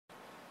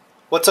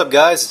What's up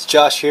guys, it's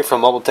Josh here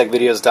from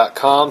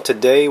MobileTechVideos.com.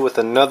 Today with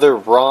another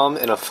ROM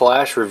and a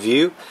flash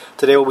review.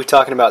 Today we'll be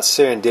talking about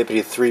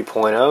Serendipity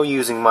 3.0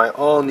 using my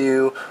all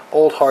new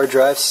old hard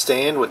drive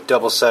stand with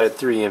double-sided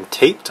 3M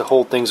tape to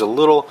hold things a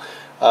little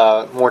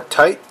more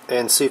tight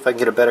and see if I can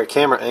get a better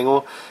camera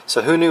angle.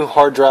 So who knew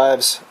hard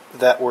drives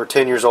that were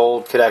 10 years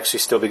old could actually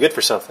still be good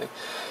for something.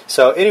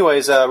 So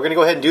anyways, we're going to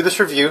go ahead and do this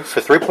review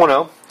for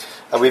 3.0.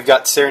 We've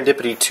got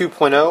Serendipity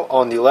 2.0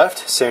 on the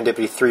left,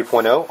 Serendipity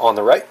 3.0 on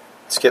the right.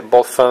 Let's get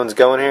both phones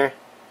going here.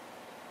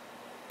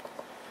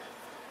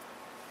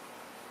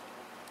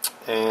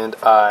 And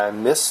I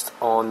missed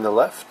on the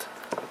left,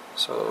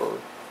 so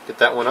get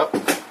that one up.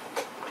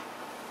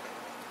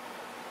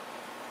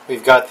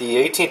 We've got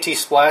the AT&T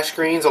splash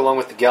screens along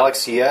with the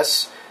Galaxy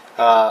S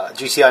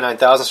GTI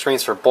 9000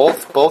 screens for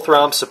both. Both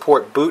ROMs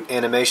support boot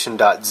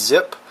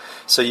animation.zip,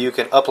 so you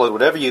can upload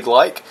whatever you'd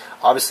like.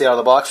 Obviously out of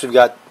the box we've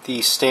got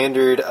the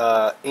standard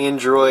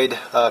Android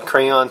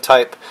crayon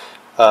type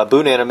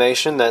boot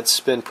animation that's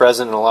been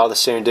present in a lot of the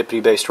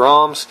Serendipity based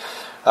ROMs.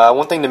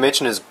 One thing to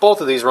mention is both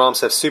of these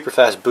ROMs have super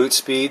fast boot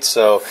speed,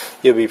 so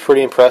you'll be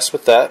pretty impressed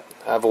with that.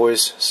 I've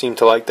always seemed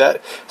to like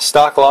that.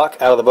 Stock lock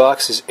out of the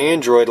box is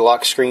Android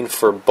lock screen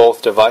for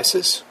both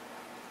devices.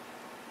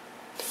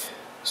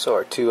 So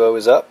our 2.0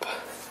 is up.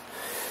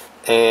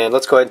 And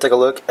let's go ahead and take a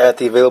look at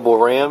the available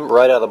RAM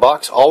right out of the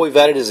box. All we've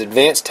added is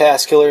Advanced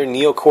Task Killer,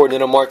 NeoCore,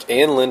 Ninomark,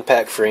 and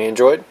LinPack for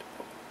Android.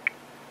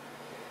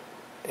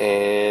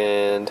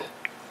 And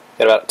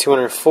got about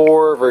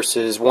 204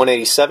 versus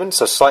 187,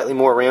 so slightly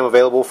more RAM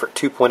available for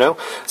 2.0.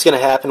 It's going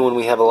to happen when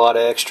we have a lot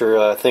of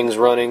extra things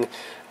running,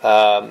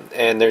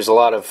 and there's a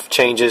lot of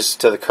changes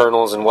to the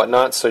kernels and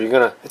whatnot, so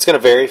it's going to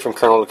vary from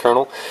kernel to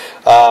kernel.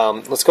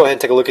 Let's go ahead and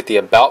take a look at the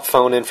About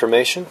Phone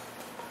information.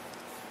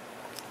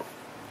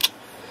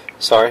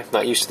 Sorry,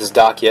 not used to this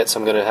dock yet, so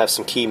I'm going to have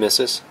some key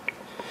misses.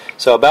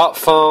 So About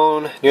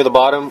Phone, near the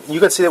bottom, you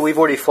can see that we've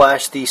already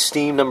flashed the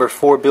Steam number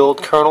 4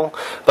 build kernel,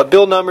 but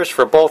build numbers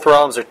for both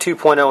ROMs are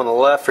 2.0 on the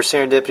left for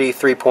Serendipity,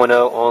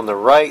 3.0 on the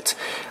right.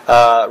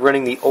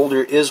 Running the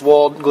older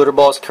Iswald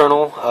Glitterballs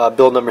kernel,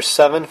 build number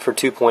 7 for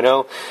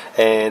 2.0,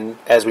 and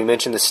as we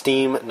mentioned, the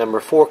Steam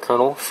number 4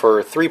 kernel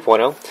for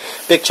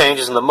 3.0. Big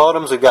changes in the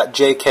modems. We've got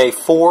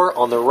JK4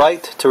 on the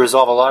right to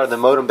resolve a lot of the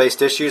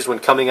modem-based issues when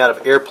coming out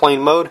of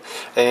airplane mode,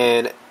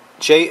 and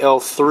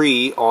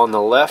JL3 on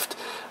the left,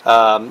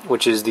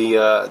 which is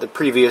the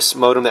previous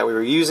modem that we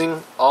were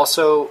using.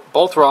 Also,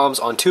 both ROMs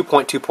on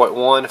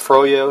 2.2.1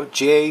 Froyo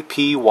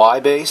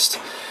JPY based.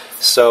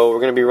 So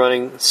we're going to be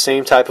running the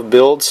same type of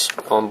builds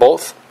on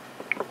both.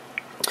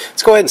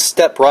 Let's go ahead and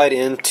step right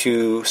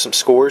into some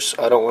scores.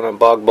 I don't want to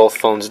bog both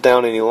phones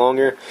down any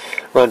longer.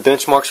 Run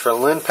benchmarks for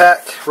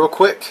LinPack real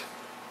quick.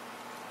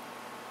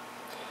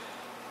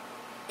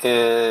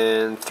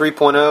 And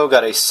 3.0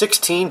 got a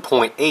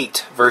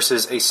 16.8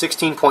 versus a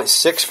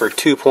 16.6 for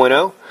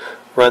 2.0.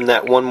 Run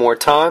that one more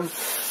time.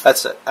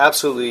 That's an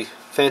absolutely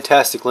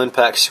fantastic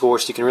LinPack score,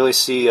 so you can really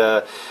see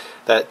that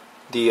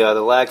the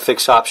lag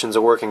fix options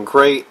are working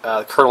great.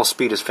 Kernel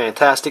speed is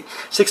fantastic.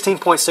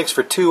 16.6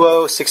 for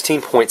 2.0,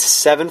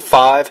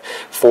 16.75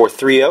 for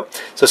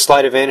 3.0. So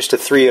slight advantage to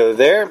 3.0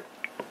 there.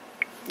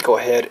 Go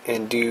ahead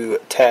and do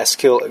Task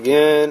Kill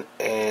again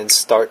and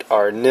start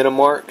our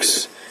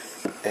Ninomarks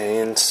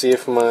and see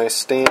if my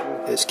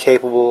stand is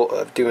capable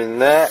of doing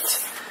that.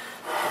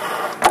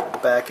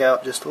 Back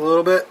out just a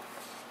little bit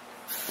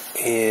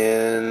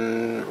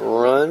and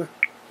run.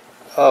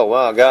 Oh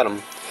wow, got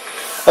him.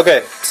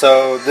 Okay,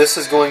 so this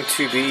is going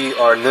to be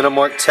our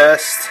Ninomark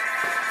test.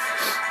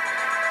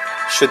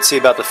 Should see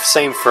about the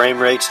same frame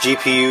rates.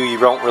 GPU, you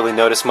won't really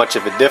notice much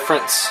of a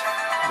difference,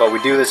 but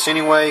we do this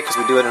anyway because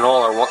we do it in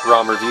all our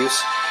ROM reviews.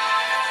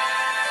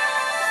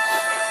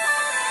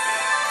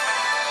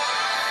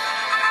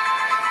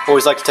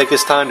 Always like to take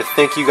this time to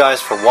thank you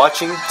guys for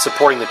watching,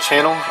 supporting the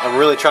channel. I'm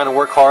really trying to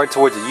work hard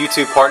towards a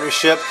YouTube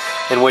partnership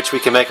in which we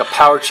can make a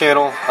power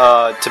channel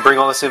to bring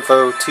all this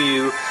info to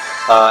you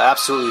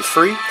absolutely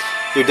free.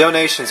 Your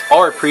donations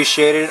are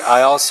appreciated.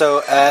 I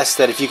also ask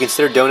that if you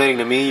consider donating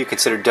to me, you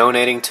consider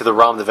donating to the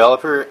ROM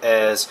developer,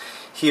 as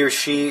he or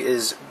she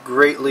is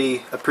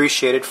greatly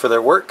appreciated for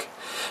their work.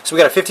 So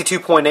we got a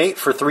 52.8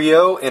 for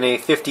 3.0 and a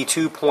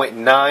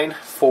 52.9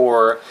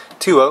 for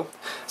 2.0.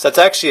 So that's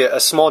actually a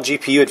small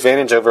GPU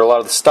advantage over a lot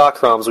of the stock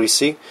ROMs we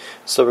see.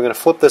 So we're going to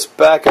flip this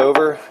back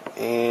over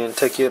and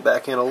take you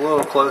back in a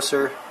little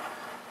closer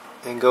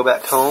and go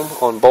back home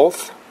on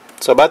both.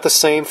 So about the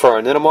same for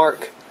our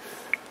Ninomark.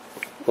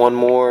 One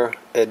more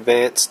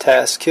Advanced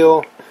Task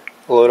Kill.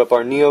 Load up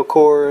our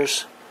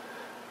NeoCores.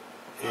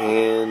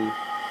 And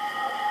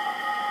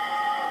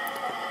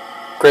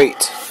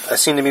great. I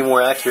seem to be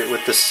more accurate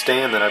with this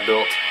stand that I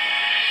built.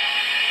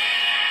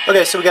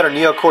 Okay, so we got our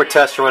NeoCore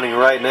test running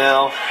right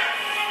now.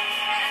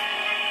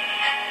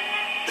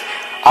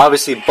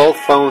 Obviously, both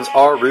phones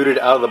are rooted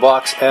out of the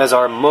box, as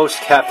are most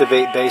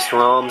Captivate-based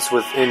ROMs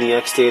within the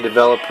XDA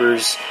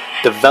developers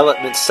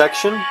development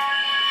section.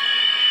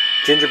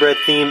 Gingerbread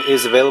theme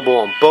is available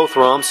on both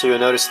ROMs, so you'll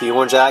notice the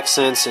orange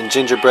accents and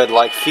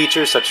gingerbread-like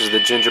features such as the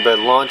gingerbread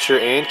launcher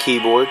and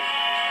keyboard.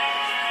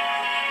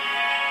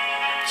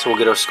 So we'll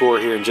get our score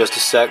here in just a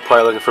sec,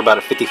 probably looking for about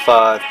a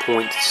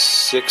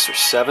 55.6 or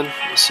 7.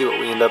 Let's see what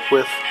we end up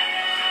with.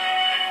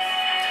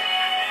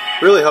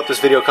 Really hope this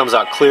video comes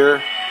out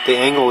clear. The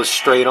angle is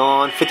straight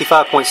on.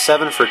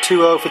 55.7 for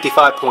 2.0,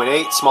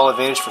 55.8, small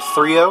advantage for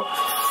 3.0.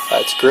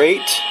 That's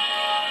great.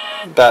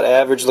 About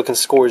average looking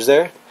scores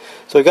there.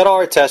 So we got all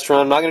our test run.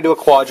 I'm not going to do a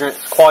quadrant.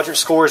 Quadrant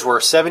scores were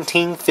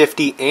 17,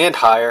 50, and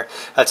higher.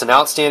 That's an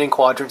outstanding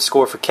quadrant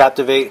score for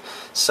Captivate.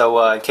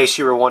 So in case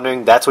you were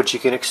wondering, that's what you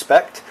can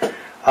expect.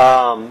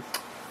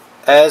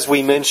 As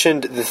we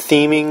mentioned, the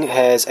theming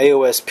has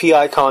AOSP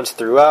icons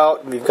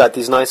throughout. We've got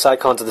these nice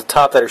icons at the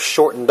top that are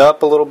shortened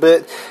up a little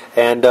bit,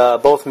 and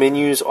both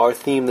menus are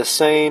themed the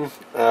same.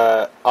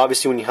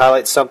 Obviously, when you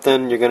highlight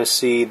something, you're going to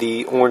see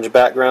the orange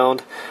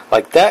background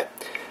like that.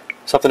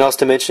 Something else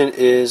to mention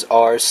is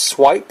our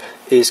swipe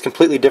is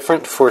completely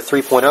different for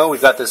 3.0.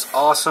 We've got this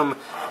awesome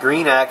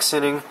green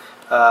accenting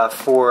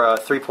for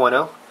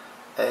 3.0,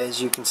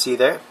 as you can see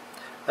there.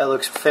 That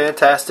looks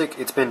fantastic.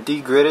 It's been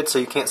degridded, so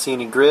you can't see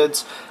any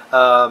grids.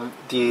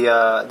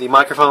 The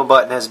microphone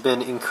button has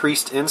been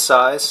increased in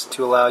size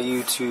to allow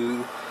you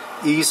to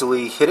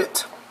easily hit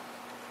it.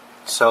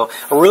 So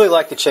I really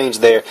like the change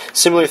there.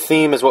 Similar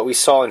theme as what we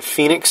saw in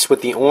Phoenix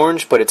with the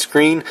orange, but it's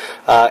green,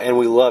 and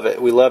we love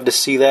it. We love to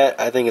see that.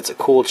 I think it's a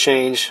cool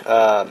change,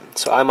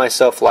 so I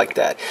myself like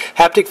that.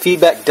 Haptic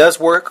feedback does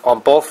work on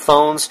both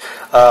phones.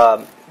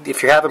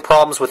 If you're having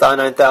problems with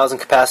i9000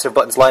 capacitive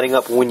buttons lighting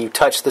up when you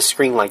touch the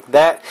screen like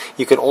that,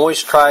 you can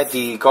always try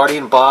the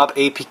Guardian Bob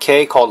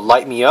APK called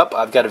Light Me Up.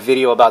 I've got a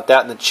video about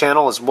that in the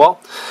channel as well.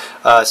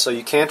 So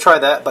you can try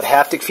that, but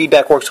haptic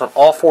feedback works on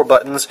all 4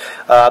 buttons.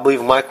 I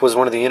believe Mike was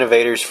one of the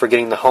innovators for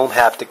getting the home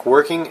haptic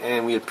working,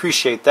 and we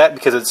appreciate that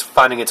because it's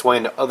finding its way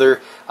into other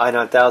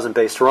i9000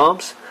 based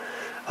ROMs.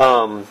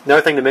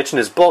 Another thing to mention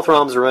is both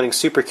ROMs are running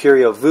Super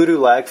Curio Voodoo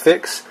lag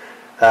fix.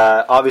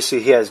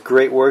 Obviously he has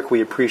great work.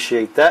 We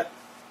appreciate that.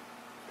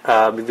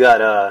 We've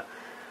got a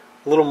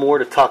little more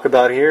to talk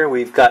about here.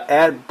 We've got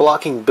ad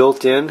blocking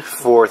built in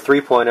for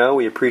 3.0.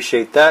 We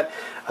appreciate that.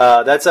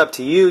 That's up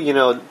to you. You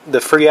know,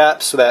 the free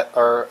apps that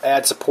are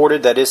ad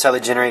supported, that is how they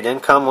generate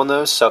income on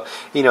those. So,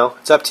 you know,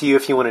 it's up to you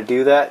if you want to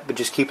do that. But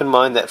just keep in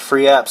mind that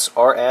free apps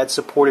are ad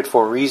supported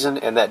for a reason,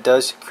 and that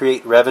does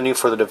create revenue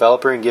for the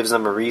developer and gives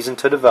them a reason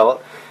to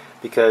develop.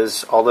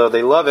 Because although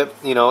they love it,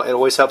 you know, it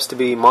always helps to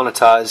be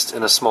monetized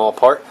in a small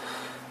part.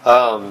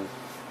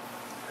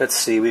 Let's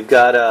see. We've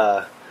got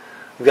a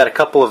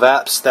couple of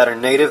apps that are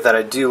native that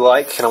I do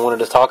like and I wanted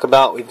to talk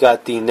about. We've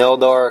got the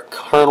Neldar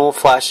kernel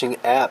flashing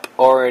app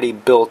already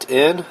built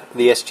in,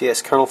 the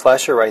SGS kernel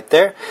flasher right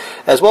there,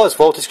 as well as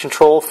voltage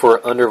control for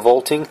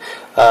undervolting.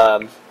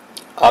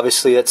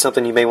 Obviously that's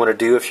something you may want to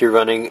do if you're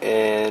running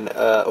an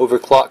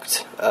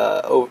overclocked,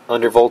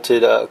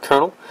 undervolted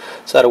kernel,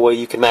 so that way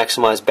you can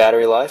maximize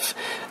battery life.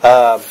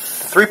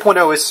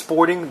 3.0 is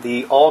sporting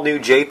the all-new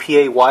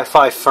JPA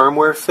Wi-Fi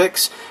firmware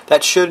fix.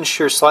 That should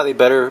ensure slightly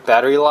better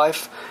battery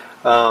life.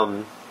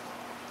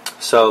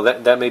 So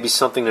that may be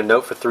something to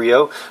note for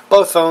 3.0.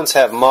 Both phones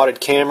have modded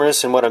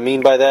cameras, and what I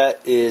mean by that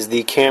is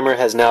the camera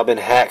has now been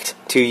hacked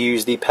to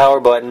use the power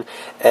button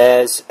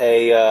as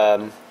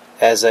a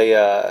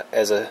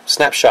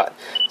snapshot.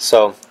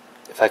 So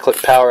if I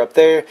click power up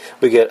there,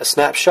 we get a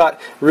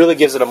snapshot. Really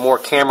gives it a more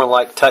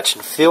camera-like touch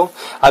and feel.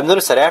 I've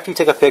noticed that after you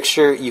take a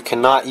picture, you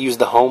cannot use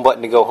the home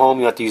button to go home.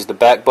 You have to use the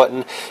back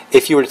button.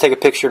 If you were to take a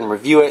picture and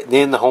review it,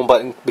 then the home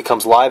button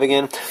becomes live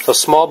again. So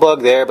small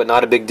bug there, but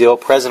not a big deal.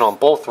 Present on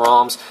both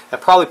ROMs,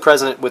 and probably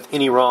present with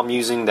any ROM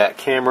using that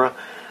camera,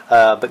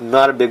 but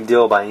not a big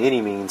deal by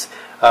any means.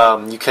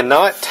 You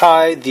cannot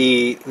tie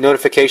the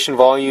notification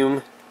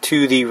volume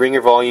to the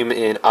ringer volume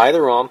in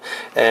either ROM,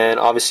 and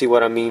obviously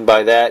what I mean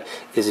by that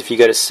is if you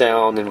go to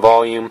sound and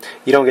volume,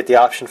 you don't get the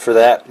option for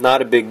that.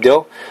 Not a big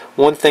deal.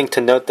 One thing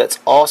to note that's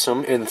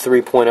awesome in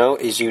 3.0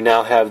 is you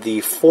now have the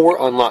 4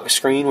 unlock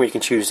screen where you can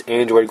choose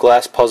Android,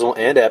 Glass, Puzzle,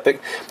 and Epic.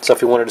 So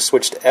if we wanted to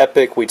switch to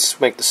Epic, we'd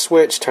make the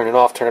switch, turn it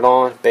off, turn it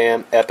on,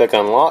 bam, Epic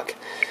unlock.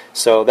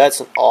 So that's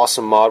an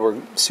awesome mod.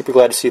 We're super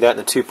glad to see that in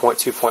the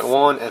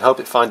 2.2.1 and hope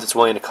it finds its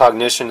way into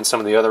Cognition and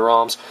some of the other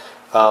ROMs.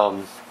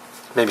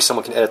 Maybe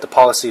someone can edit the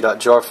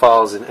policy.jar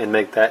files and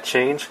make that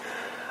change.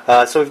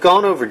 So we've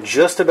gone over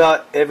just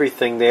about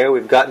everything there.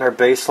 We've gotten our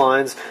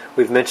baselines.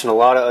 We've mentioned a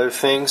lot of other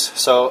things.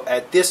 So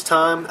at this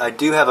time, I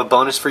do have a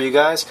bonus for you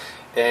guys,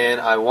 and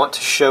I want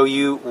to show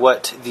you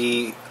what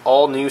the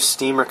all-new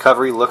Steam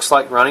Recovery looks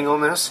like running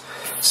on this.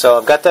 So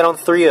I've got that on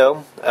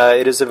 3.0.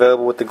 It is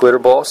available with the glitter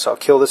ball, so I'll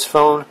kill this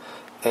phone,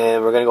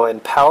 and we're going to go ahead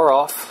and power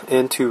off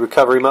into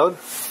recovery mode.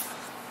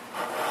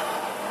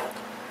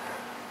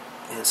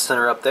 And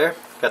center up there.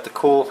 Got the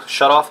cool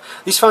shut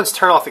off. These phones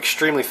turn off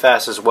extremely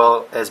fast as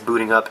well as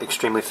booting up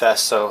extremely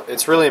fast, so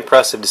it's really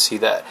impressive to see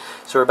that.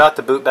 So we're about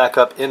to boot back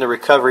up into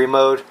recovery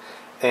mode,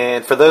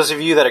 And for those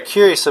of you that are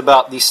curious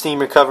about the Steam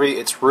recovery,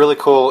 it's really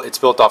cool. It's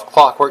built off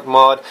Clockwork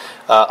Mod.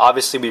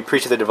 Obviously, we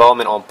appreciate the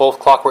development on both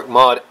Clockwork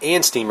Mod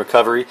and Steam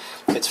recovery.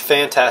 It's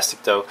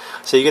fantastic, though.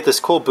 So you get this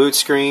cool boot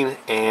screen,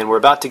 and we're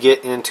about to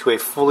get into a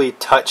fully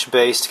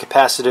touch-based,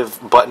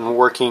 capacitive,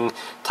 button-working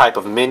type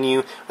of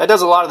menu. That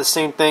does a lot of the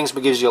same things,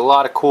 but gives you a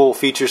lot of cool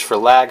features for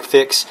lag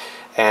fix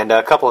and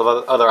a couple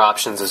of other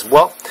options as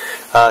well.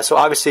 So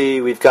obviously,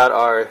 we've got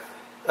our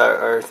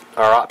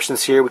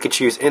options here. We could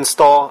choose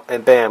install,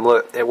 and bam,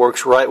 look, it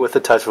works right with the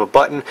touch of a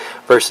button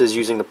versus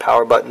using the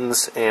power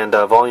buttons and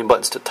volume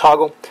buttons to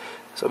toggle.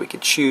 So we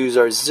could choose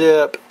our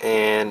zip,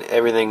 and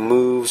everything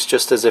moves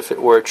just as if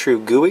it were a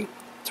true GUI.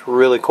 It's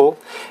really cool.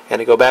 And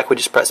to go back, we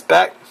just press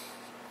back.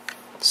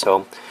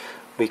 So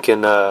we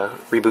can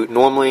reboot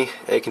normally.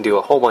 It can do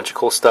a whole bunch of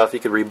cool stuff. You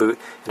could reboot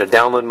in a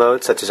download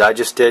mode, such as I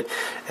just did.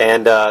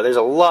 And there's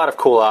a lot of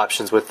cool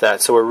options with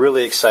that. So we're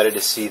really excited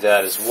to see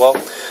that as well.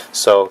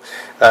 So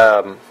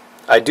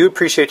I do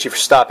appreciate you for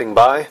stopping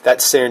by.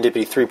 That's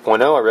Serendipity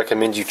 3.0. I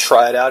recommend you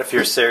try it out if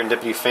you're a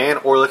Serendipity fan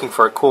or looking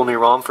for a cool new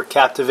ROM for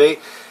Captivate.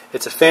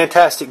 It's a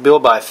fantastic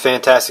build by a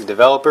fantastic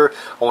developer.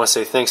 I want to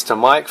say thanks to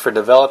Mike for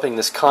developing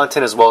this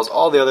content, as well as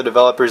all the other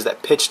developers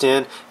that pitched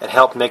in and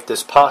helped make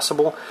this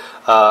possible.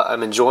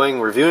 I'm enjoying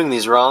reviewing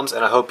these ROMs,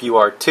 and I hope you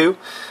are too.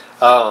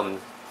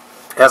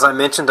 As I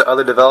mentioned to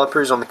other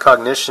developers on the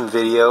Cognition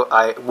video,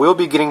 I will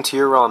be getting to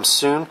your ROM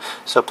soon,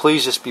 so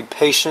please just be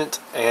patient,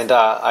 and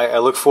I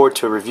look forward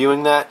to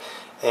reviewing that.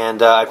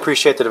 And I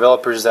appreciate the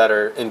developers that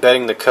are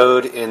embedding the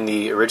code in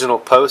the original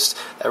post.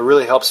 That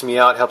really helps me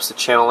out, helps the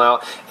channel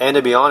out, and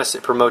to be honest,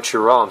 it promotes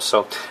your ROM.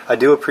 So I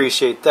do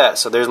appreciate that.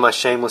 So there's my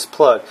shameless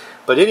plug.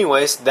 But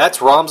anyways, that's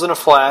ROMs in a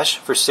Flash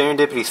for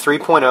Serendipity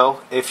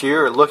 3.0. If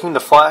you're looking to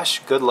Flash,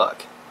 good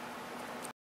luck.